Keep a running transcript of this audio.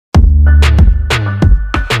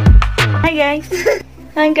guys!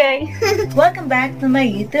 Hi guys! Welcome back to my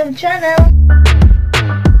YouTube channel!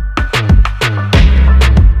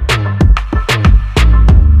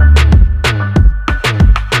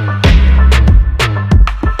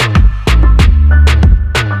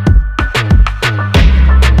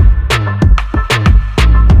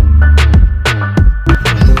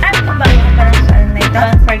 At kung bago ka pa ng channel na ito,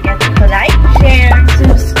 don't forget to like, share,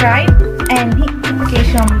 subscribe, and hit the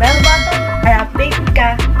notification bell button para updated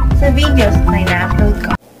ka sa videos na ina-upload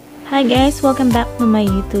ko. Hi guys! Welcome back to my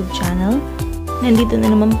YouTube channel. Nandito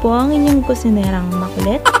na naman po ang inyong kusinerang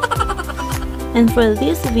makulit. And for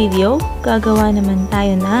this video, gagawa naman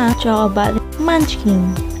tayo na chocolate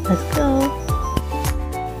munchkin. Let's go!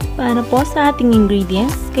 Para po sa ating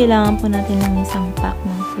ingredients, kailangan po natin ng isang pack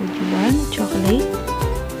ng Fuji bar, chocolate,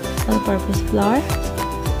 all-purpose flour,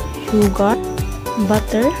 sugar,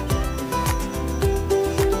 butter,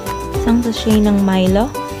 isang sachet ng Milo,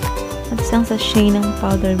 at isang sachet ng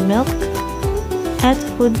powdered milk, at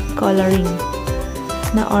food coloring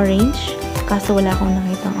na orange, kaso wala akong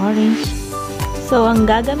nakitang orange. So, ang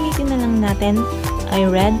gagamitin na lang natin ay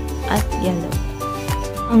red at yellow.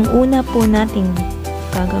 Ang una po nating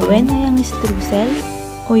gagawin ay ang streusel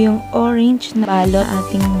o yung orange na balot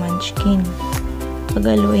ating munchkin.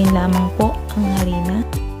 Pagaluin lamang po ang harina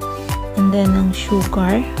and then ang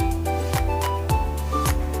sugar.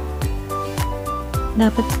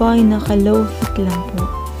 Dapat po ay naka-low heat lang po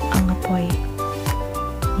ang apoy.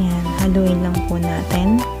 Yan, haluin lang po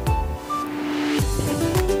natin.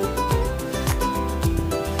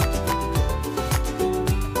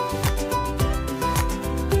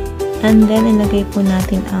 And then, ilagay po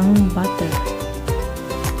natin ang butter.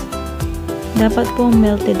 Dapat po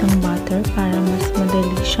melted ang butter para mas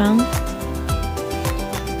madali siyang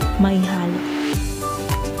maihalo.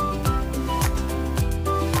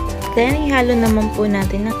 Then, ihalo naman po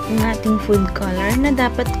natin ang ating food color na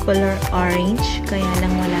dapat color orange. Kaya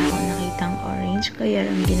lang wala akong nakitang orange. Kaya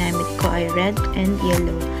ang ginamit ko ay red and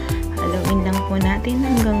yellow. Haluin lang po natin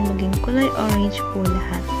hanggang maging kulay orange po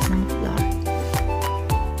lahat ng flour.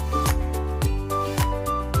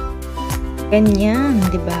 Ganyan,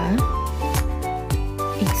 di ba?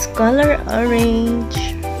 It's color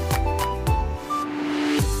orange.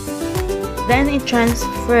 Then,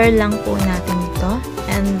 i-transfer lang po natin ito.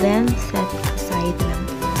 And then, set aside lang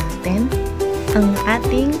po natin ang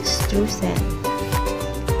ating streusel.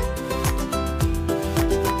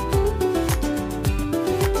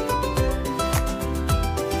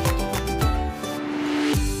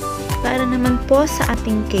 Para naman po sa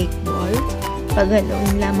ating cake ball,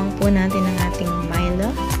 paghaluin lamang po natin ang ating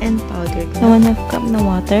Milo and powdered milk. 1/2 cup na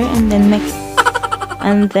water and then mix.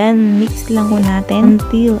 And then, mix lang po natin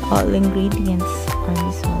until all ingredients are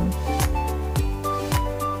dissolved.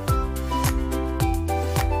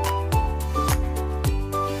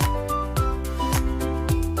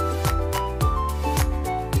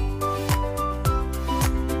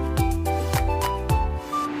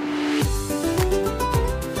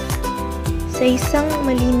 Sa isang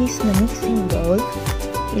malinis na mixing bowl,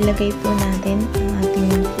 ilagay po natin ang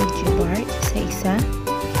ating Fuji bar isa-isa.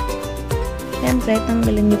 Siyempre,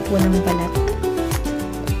 tanggalin niyo po ng balat.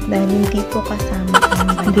 Dahil hindi po kasama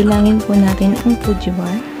ang balat. Bilangin po natin ang Fuji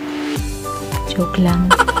bar. Joke lang.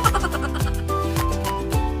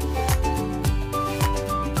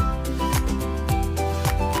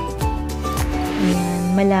 Ayan,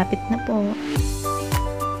 malapit na po.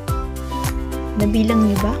 Nabilang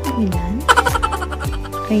niyo ba kung ilan?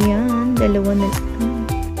 Ayan, 2 na lang.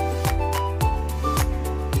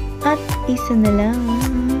 At isa na lang.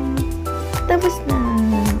 Tapos na.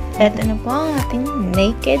 Ito na po ang ating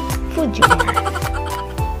naked Fuji bar.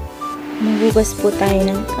 Maghugas po tayo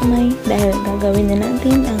ng kamay dahil gagawin na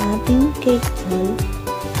natin ang ating cake ball.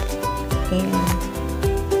 Ayan.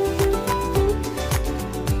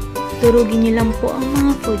 Durugin niyo lang po ang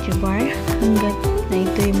mga Fuji bar hanggat na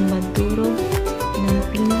ito'y madurog ng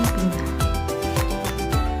pinang-pina.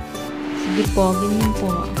 Sige po, ganyan po.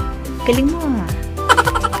 Galing mo nga.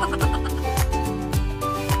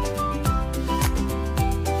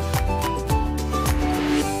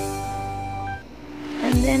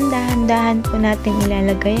 And then, dahan-dahan po natin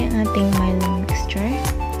ilalagay ang ating Milo mixture.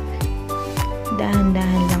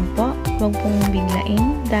 Dahan-dahan lang po. Huwag pong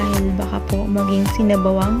biglain dahil baka po maging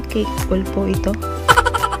sinabawang cake ball po ito.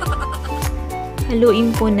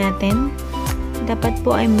 Haluin po natin. Dapat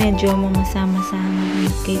po ay medyo mamasama-sama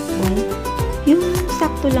ang cake ball. Yung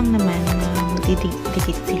sakto lang naman na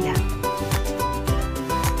magdidikit sila.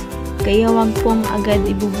 Kaya wag pong agad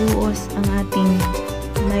ibubuhos ang ating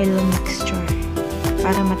Milo mixture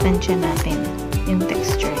para matansya natin yung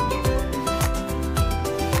texture niya.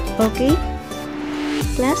 Okay?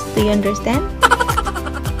 Class, do you understand?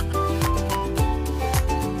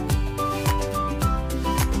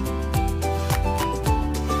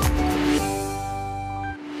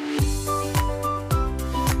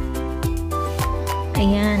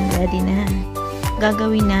 Ayan, ready na.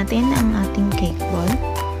 Gagawin natin ang ating cake ball.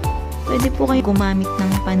 Pwede po kayo gumamit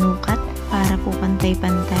ng panukat para po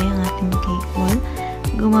pantay-pantay ang ating cake ball.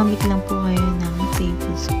 Gumamit lang po kayo ng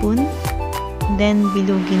tablespoon. Then,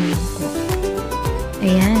 bilugin lang po.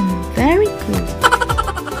 Ayan, very good.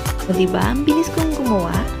 O diba, ang bilis kong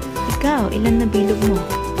gumawa. Ikaw, ilan nabilog mo?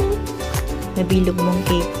 Nabilog mong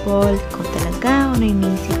cake ball. Ikaw talaga, ano yung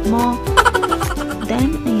inisip mo?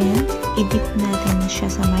 Then, ayan, i-dip natin siya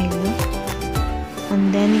sa Milo.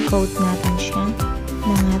 And then, i-coat natin siya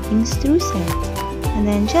ng ating streusel. And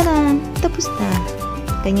then, tcharan! Tapos na.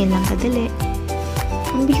 Ganyan lang kadali.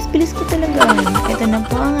 Ang bilis-bilis ko talaga. Ito na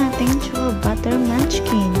po ang ating churro butter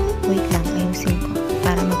munchkin. Wait lang, ayusin ko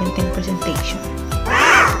para maganda yung presentation.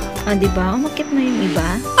 Ah, diba? Umakit na yung iba.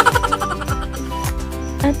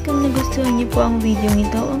 At kung nagustuhan niyo po ang video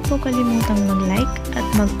ito, huwag po kalimutang mag-like at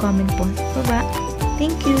mag-comment po sa baba.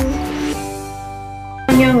 Thank you!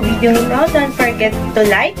 Yung video nito, don't forget to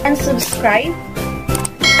like and subscribe.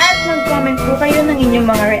 At mag-comment po kayo ng inyong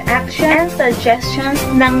mga reaction and suggestions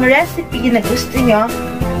ng recipe na gusto nyo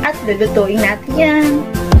at lulutuin natin yan.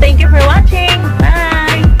 Thank you for watching!